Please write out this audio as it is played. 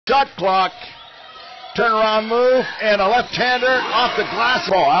Shot clock. Turnaround move and a left-hander off the glass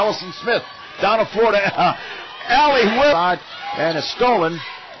ball. Allison Smith down the floor to Allie Williams. And it's stolen.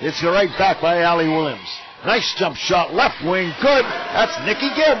 It's right back by Allie Williams. Nice jump shot. Left wing. Good. That's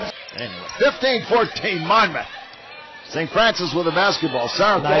Nikki Gibbs. Anyway, 15-14 Monmouth. St. Francis with the basketball.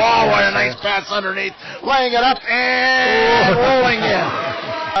 Sarah what a nice pass underneath. Laying it up and rolling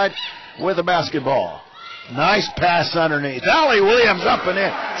in. With the basketball. Nice pass underneath. Allie Williams up and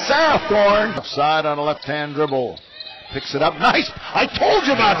in. Sarah Thorne. Upside on a left-hand dribble. Picks it up. Nice. I told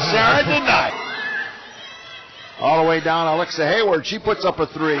you about Sarah, didn't I? All the way down, Alexa Hayward. She puts up a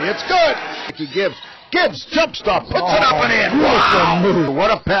three. It's good. Nikki Gibbs. Gibbs jump stop. Puts it up and in. Wow.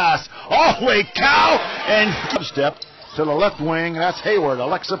 What a pass. Holy cow. And step to the left wing. That's Hayward.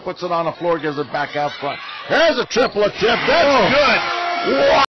 Alexa puts it on the floor. Gives it back out front. There's a triple attempt. That's good. Wow.